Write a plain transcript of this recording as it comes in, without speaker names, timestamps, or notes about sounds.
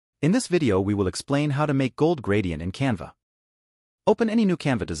In this video we will explain how to make gold gradient in Canva. Open any new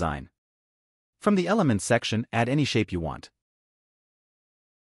Canva design. From the Elements section, add any shape you want.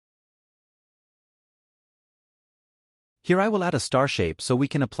 Here I will add a star shape so we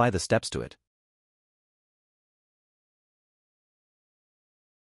can apply the steps to it.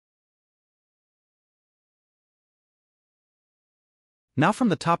 Now from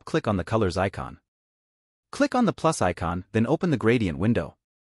the top click on the colors icon. Click on the plus icon, then open the gradient window.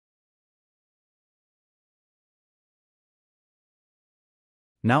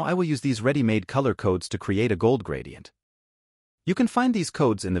 Now I will use these ready-made color codes to create a gold gradient. You can find these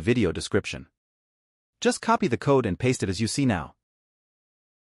codes in the video description. Just copy the code and paste it as you see now.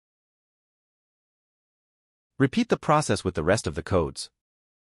 Repeat the process with the rest of the codes.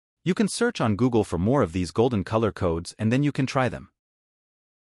 You can search on Google for more of these golden color codes and then you can try them.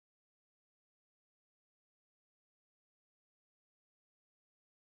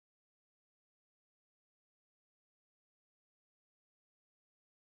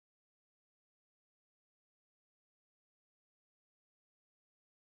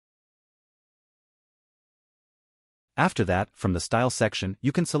 After that, from the Style section,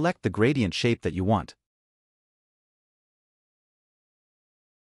 you can select the gradient shape that you want.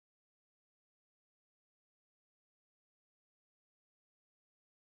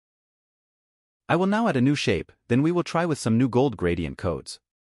 I will now add a new shape, then we will try with some new gold gradient codes.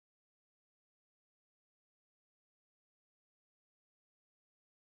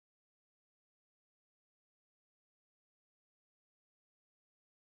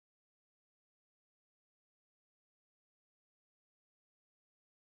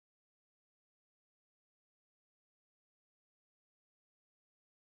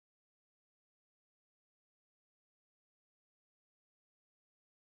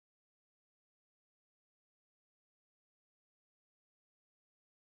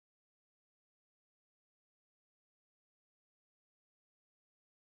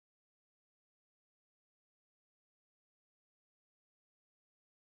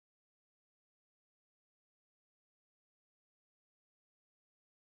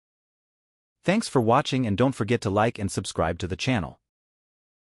 Thanks for watching and don't forget to like and subscribe to the channel.